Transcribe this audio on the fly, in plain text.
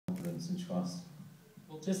confidence and trust.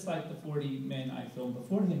 Well, just like the 40 men I filmed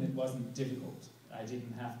before him, it wasn't difficult. I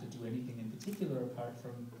didn't have to do anything in particular apart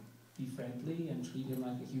from be friendly and treat him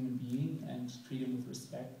like a human being and treat him with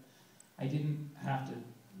respect. I didn't have to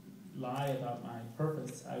lie about my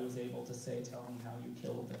purpose. I was able to say, tell me how you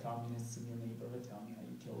killed the communists in your neighborhood, tell me how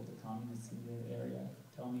you killed the communists in your area,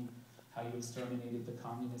 tell me how you exterminated the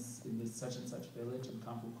communists in this such and such village in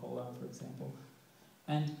Kampukola, for example.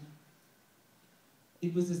 And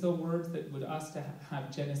it was as though words that would us to have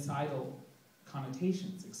genocidal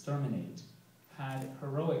connotations, exterminate, had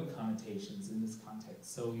heroic connotations in this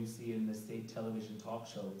context. So you see in the state television talk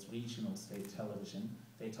show, it's regional state television,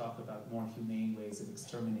 they talk about more humane ways of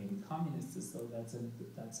exterminating communists as though that's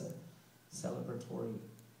a celebratory,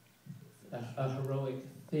 a heroic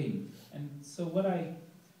thing. And so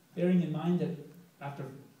bearing in mind that after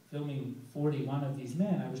filming 41 of these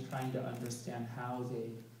men, I was trying to understand how they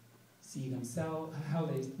see themselves, how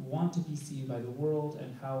they want to be seen by the world,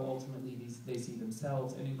 and how ultimately they see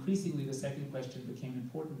themselves. And increasingly the second question became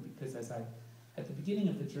important because at the beginning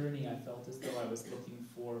of the journey, I felt as though I was looking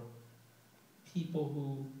for people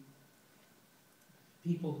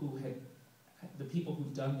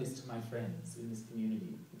who've done this to my friends in this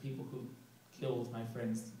community, the people who killed my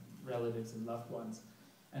friends' relatives and loved ones.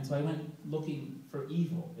 And so I went looking for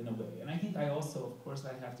evil in a way. And I think I also, of course,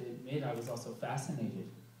 I have to admit, I was also fascinated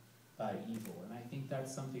by evil. And I think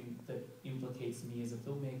that's something that implicates me as a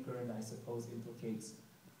filmmaker, and I suppose implicates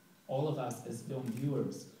all of us as film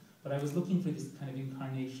viewers. But I was looking for this kind of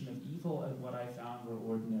incarnation of evil, and what I found were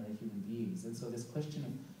ordinary human beings. And so this question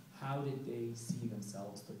of how did they see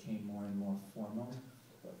themselves became more and more formal.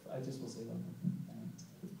 I just will say one more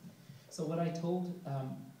thing. So what I told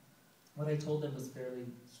them was fairly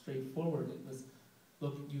straightforward. It was,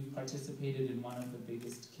 look, you've participated in one of the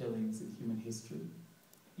biggest killings in human history.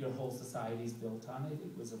 Your whole society is built on it.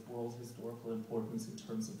 It was of world historical importance in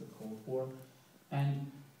terms of the Cold War.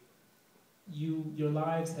 And your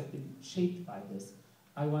lives have been shaped by this.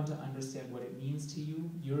 I want to understand what it means to you.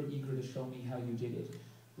 You're eager to show me how you did it.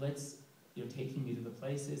 You're taking me to the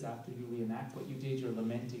places after you reenact what you did. You're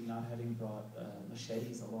lamenting not having brought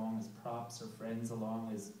machetes along as props or friends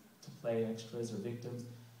along as to play extras or victims.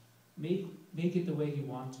 Make it the way you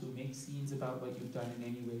want to. Make scenes about what you've done in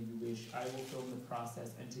any way you wish. I will film the process,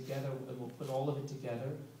 and together we'll put all of it together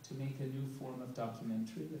to make a new form of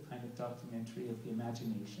documentary, a kind of documentary of the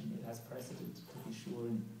imagination. It has precedent, to be sure,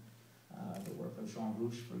 in the work of Jean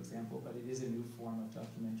Rouch, for example, but it is a new form of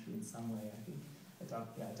documentary in some way, I think. A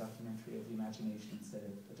documentary of the imagination instead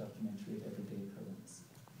of a documentary of everyday occurrence.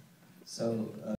 So.